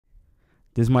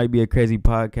This might be a crazy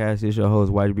podcast. It's your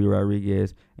host, YB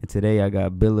Rodriguez. And today I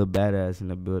got Bila Badass in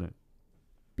the building.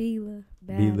 Bila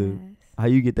Badazz. Bila. How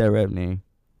you get that rap name?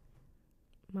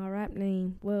 My rap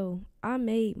name? Well, I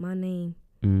made my name.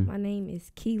 Mm. My name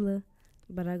is Keela,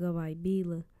 but I go by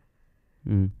Bila.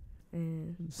 Mm.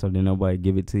 And So did nobody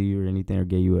give it to you or anything or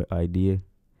gave you an idea?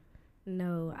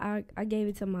 no, I gave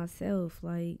it to myself.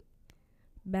 Like,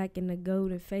 back in the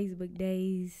golden Facebook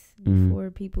days,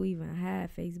 before people even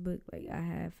had Facebook. Like, I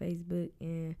had Facebook,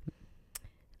 and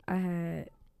I had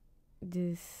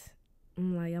just,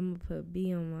 I'm like, I'm gonna put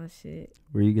B on my shit.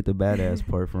 Where you get the badass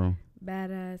part from?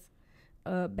 Badass.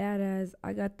 Badass,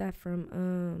 I got that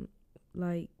from,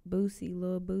 like, Boosie,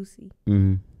 Lil Boosie.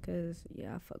 Mm-hmm. Cause,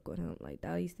 yeah, I fuck with him. Like,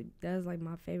 that was, like,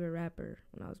 my favorite rapper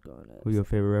when I was growing up. Who your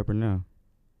favorite rapper now?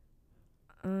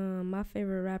 My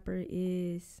favorite rapper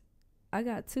is, I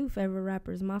got two favorite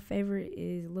rappers. My favorite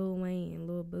is Lil Wayne and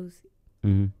Lil Boosie.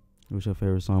 Mm-hmm. What's your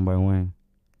favorite song by Wayne?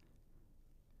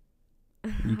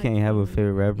 You can't have a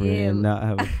favorite rapper and not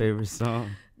have a favorite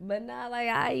song. But not like,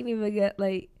 I ain't even got,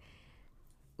 like,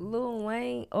 Lil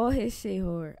Wayne, all his shit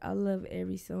hard. I love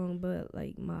every song, but,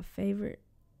 like, my favorite,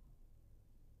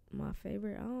 I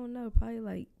don't know, probably,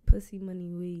 like, Pussy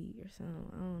Money Weed or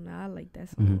something. I don't know. I like that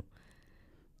song. Mm-hmm.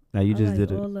 Now you just like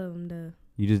did all of them, though.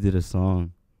 You just did a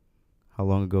song. How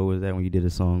long ago was that when you did a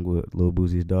song with Lil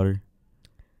Boosie's daughter?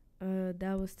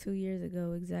 That was 2 years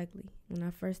ago, exactly, when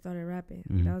I first started rapping.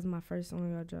 Mm-hmm. That was my first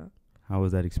song I dropped. How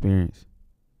was that experience?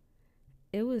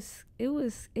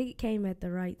 It came at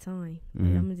the right time. Mm-hmm.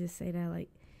 Like, I'm gonna just say that, like,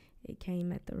 it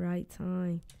came at the right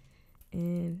time,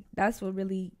 and that's what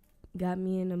really got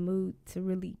me in the mood to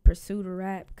really pursue the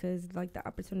rap, cause like the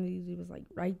opportunity was like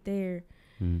right there,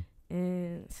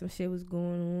 and some shit was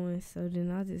going on. So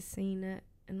then I just seen that,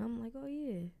 and I'm like, oh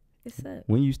yeah, it's up.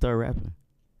 When you start rapping?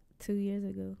 2 years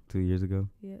ago. 2 years ago?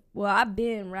 Yeah. Well, I've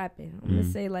been rapping. I'm gonna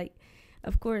say, like,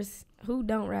 of course, who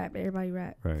don't rap? Everybody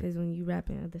rap. Right. Because when you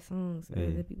rapping other songs,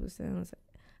 other people's sounds,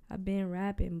 I've been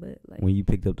rapping, but like, when you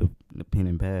picked up the pen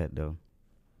and pad though,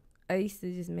 I used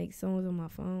to just make songs on my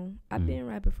phone. I've been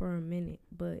rapping for a minute,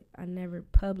 but I never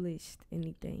published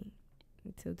anything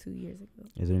until 2 years ago.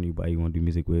 Is there anybody you want to do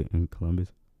music with in Columbus?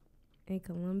 In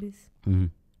Columbus? Mm-hmm.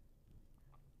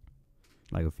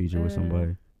 Like a feature with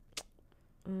somebody?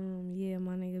 Yeah,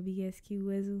 my nigga BSQ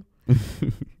Wizzle.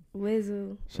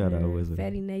 Wizzle. Shout out Wizzle.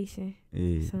 Fatty Nation.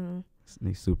 Yeah. So,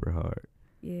 They super hard.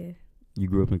 yeah. You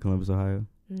grew up in Columbus, Ohio?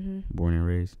 Mm-hmm. Born and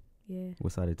raised? Yeah.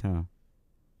 What side of town?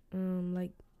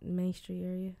 Like Main Street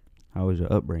area. How was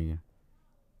your upbringing?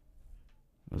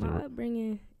 My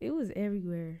upbringing, it was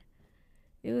everywhere.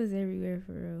 It was everywhere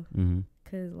for real. Mm-hmm.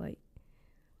 Cause like,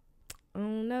 I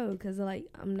don't know. Cause like,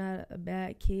 I'm not a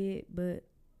bad kid, but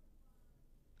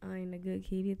I ain't a good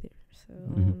kid either. So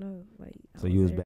I don't know. Like, So you was bad.